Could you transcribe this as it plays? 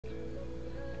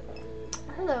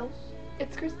Hello,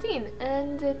 it's Christine,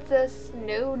 and it's a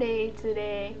snow day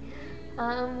today.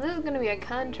 This is gonna be a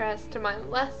contrast to my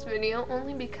last video,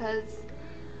 only because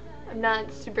I'm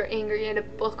not super angry at a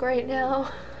book right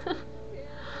now.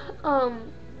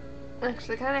 I'm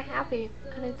actually kind of happy,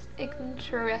 and it's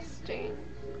interesting.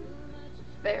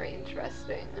 Very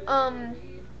interesting.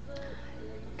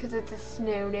 Because it's a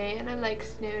snow day, and I like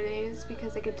snow days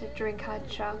because I get to drink hot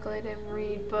chocolate and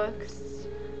read books.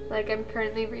 Like, I'm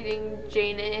currently reading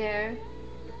Jane Eyre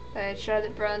by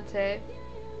Charlotte Bronte.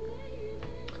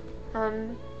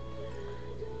 And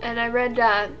I read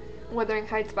Wuthering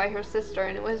Heights by her sister,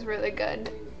 and it was really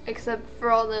good. Except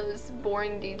for all those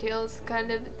boring details, kind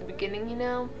of, at the beginning, you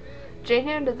know? Jane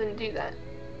Eyre doesn't do that.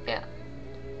 Yeah.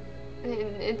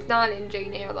 And it's not in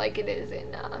Jane Eyre like it is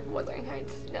in Wuthering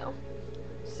Heights, no.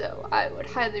 So I would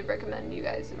highly recommend you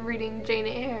guys reading Jane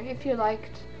Eyre if you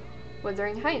liked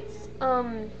Wuthering Heights.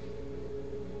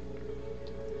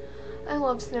 I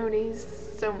love snow days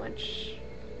so much,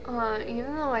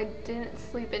 even though I didn't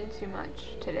sleep in too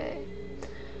much today,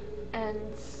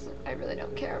 and I really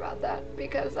don't care about that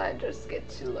because I just get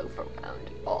to loaf around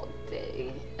all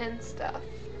day and stuff.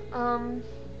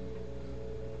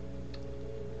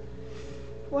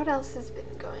 What else has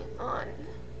been going on?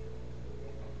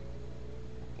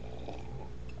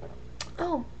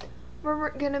 Oh,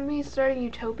 we're gonna be starting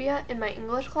Utopia in my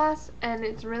English class, and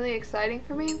it's really exciting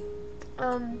for me.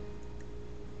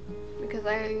 Because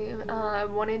I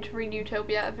wanted to read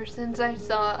Utopia ever since I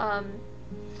saw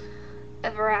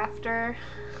Ever After.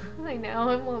 I know,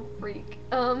 I'm a freak.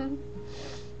 Ever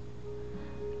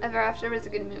After was a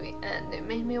good movie, and it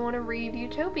made me want to read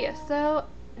Utopia. So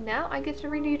now I get to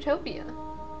read Utopia.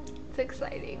 It's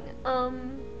exciting. Other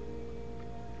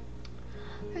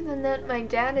than that, my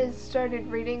dad has started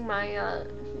reading my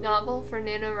novel for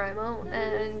NaNoWriMo,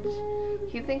 and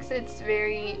he thinks it's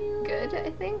very good,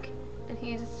 I think. And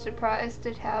he's surprised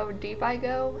at how deep I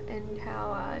go and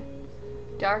how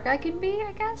dark I can be,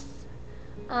 I guess.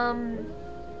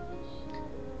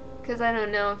 Because I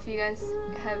don't know if you guys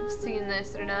have seen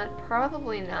this or not.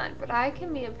 Probably not, but I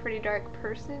can be a pretty dark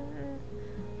person.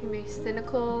 I can be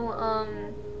cynical,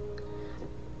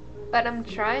 but I'm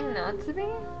trying not to be.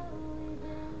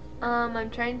 I'm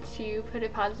trying to put a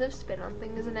positive spin on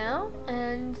things now,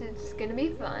 and it's gonna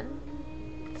be fun.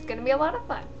 It's gonna be a lot of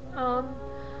fun. I'm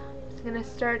gonna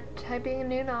start typing a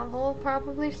new novel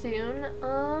probably soon.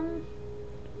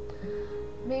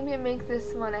 Maybe make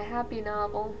this one a happy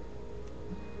novel,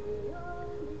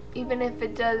 even if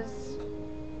it does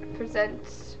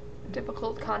present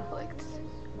difficult conflicts,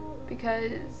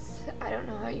 because I don't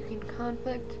know how you can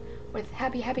conflict with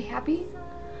happy,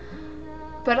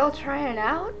 but I'll try it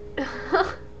out.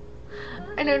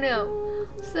 I don't know.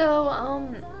 So,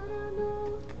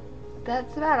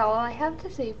 that's about all I have to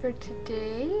say for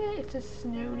today. It's a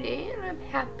snow day, and I'm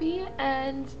happy,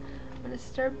 and I'm gonna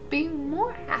start being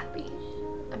more happy.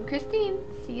 I'm Christine.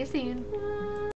 See you soon.